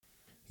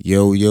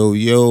Yo, yo,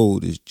 yo,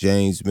 this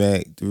James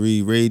Mac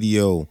 3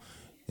 Radio,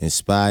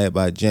 inspired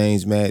by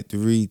James Mac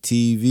 3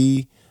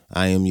 TV.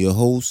 I am your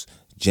host,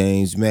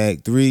 James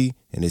Mac 3,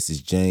 and this is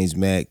James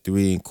Mac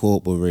 3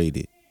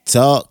 Incorporated.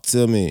 Talk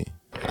to me.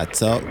 I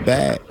talk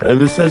back.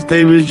 Ever since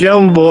they was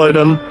young, boy,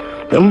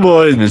 them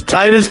boys as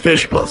tight as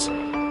fish was.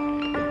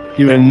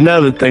 You would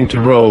never think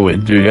to roll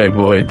with that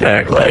boy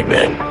Dak like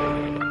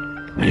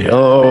that. He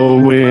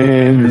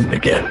always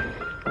again.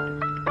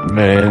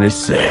 Man, it's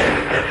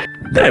sad.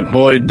 That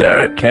boy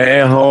Derek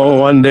came home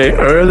one day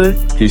early.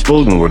 He's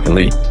supposed to be working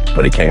late,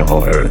 but he came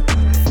home early.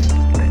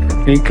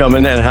 He come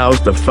in that house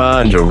to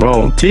find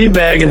Jerome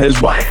teabagging his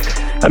wife.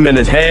 I mean,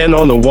 his hand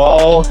on the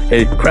wall,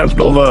 it cramped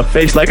over her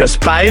face like a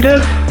spider.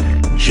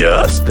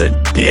 Just a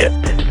dip.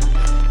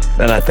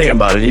 And I think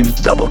about it, he was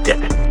double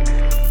dipping.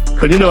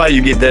 Cause you know how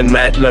you get that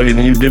mat nugget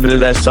and you dip it in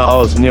that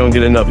sauce and you don't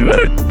get enough, you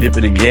better dip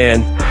it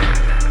again.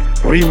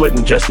 Well, he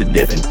wasn't just a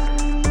dipping,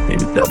 he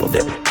was double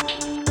dipping.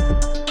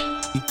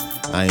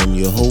 I am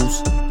your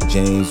host,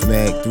 James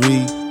Mac 3,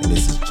 and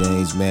this is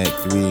James Mac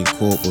 3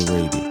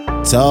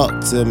 Incorporated.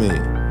 Talk to me.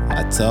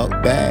 I talk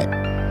back.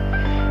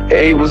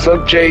 Hey, what's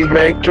up, James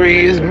Mac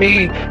 3? It's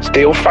me,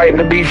 still fighting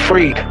to be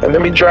free. And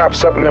let me drop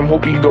something, I'm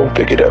hoping you go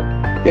pick it up.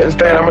 You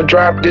understand? I'm gonna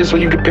drop this so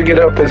you can pick it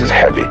up because it's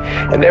heavy.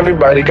 And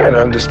everybody gotta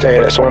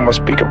understand that, so I'm gonna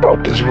speak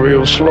about this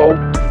real slow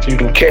so you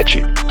can catch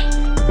it.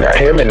 Now,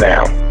 hear me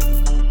now.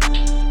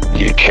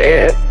 You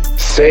can't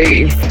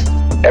save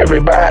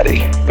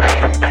everybody.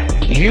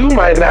 You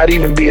might not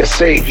even be a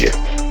savior.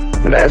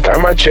 Last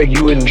time I checked,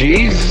 you and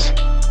Jesus.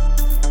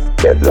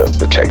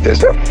 But check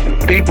this out.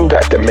 People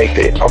got to make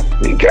their own.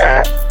 We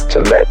got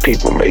to let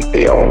people make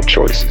their own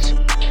choices.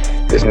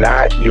 It's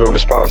not your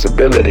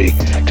responsibility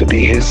to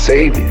be his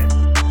savior.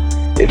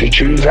 If you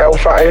choose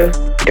hellfire,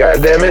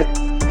 God damn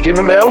it, give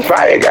him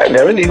hellfire. God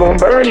damn it, he gonna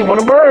burn. He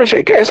wanna burn.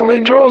 Shake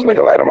gasoline drawers,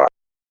 nigga, light him up.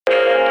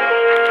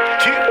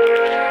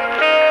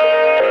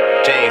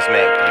 James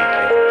Mac 3.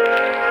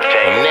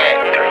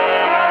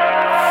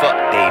 Fuck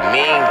they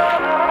mean.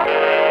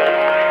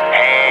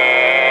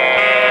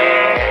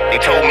 They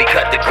told me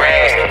cut the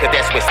grass, cause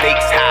that's where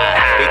snakes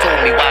hide. They told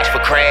me watch for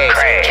crabs,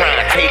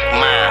 trying to take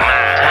mine.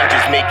 I'm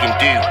just making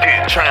do,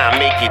 trying to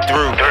make it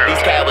through.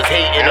 These cowards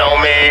hating on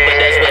me, but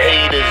that's what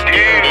haters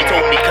do. They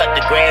told me cut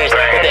the grass,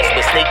 cause that's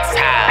where snakes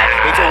hide.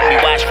 They told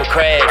me watch for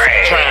crabs,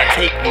 trying to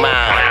take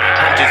mine.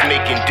 I'm just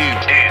making do,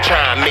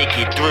 trying to make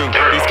it through.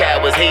 These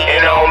cowards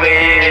hating on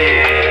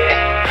me.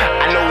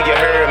 I know you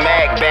heard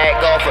Mac back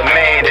off of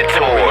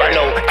mandatory. I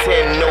know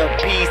 10 no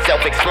P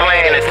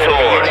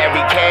self-explanatory. In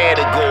every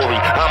category,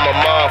 I'm a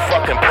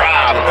motherfucking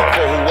problem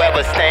for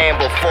whoever stand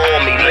before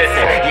me.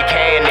 Listen, you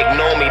can't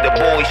ignore me, the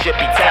boy should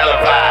be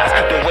televised.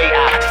 The way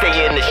I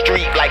stay in the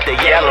street like the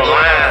yellow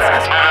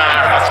lines.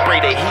 I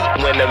spray the heat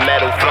when the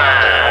metal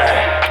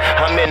flies.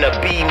 I'm in a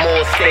be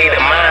more state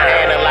of mind.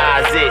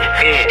 Analyze it,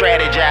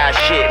 strategize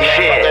shit.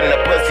 Fucking the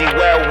pussy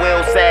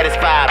will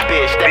satisfy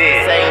bitch. That's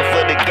the same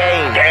for the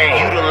game.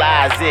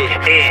 Utilize it,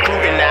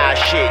 scrutinize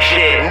shit,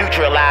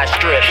 neutralize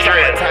strips.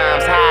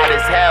 Sometimes hot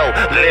as hell,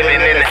 living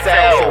in a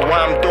cell. So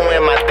I'm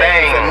doing my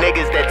thing for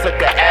niggas that took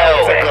a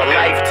L. Took a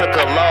life, took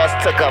a loss,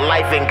 took a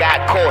life and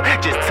got caught.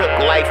 Just took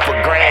life for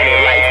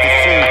granted. Life is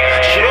too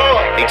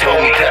short. They told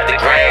me cut the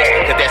grass,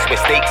 cause that's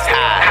where snakes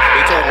hide.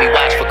 They told me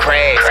watch for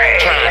crabs,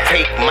 trying to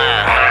take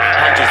mine.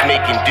 I'm just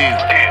making do,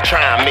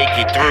 trying to make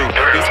it through.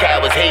 These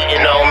cowards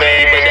hating on me,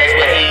 but that's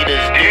what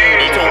haters do.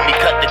 They told me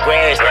cut the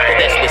grass, but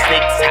that's where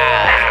snakes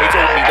hide. They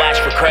told me watch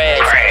for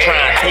crabs,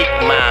 trying to take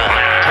mine.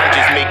 I'm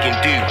just making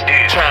do,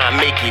 trying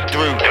to make it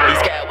through.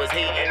 These cowards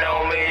hating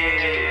on me.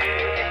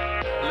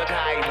 Look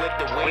how he whipped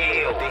the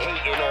wheel. They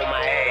hating on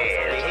my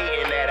ass. They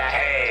hating that I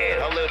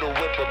had a little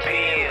whip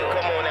appeal.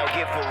 Come on now,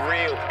 get for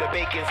real. The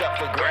bacon's up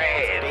for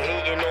grabs. They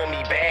hating on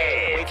me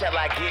bad. Wait till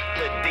I get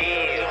the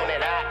deal on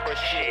that opera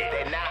shit.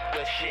 That not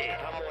the shit.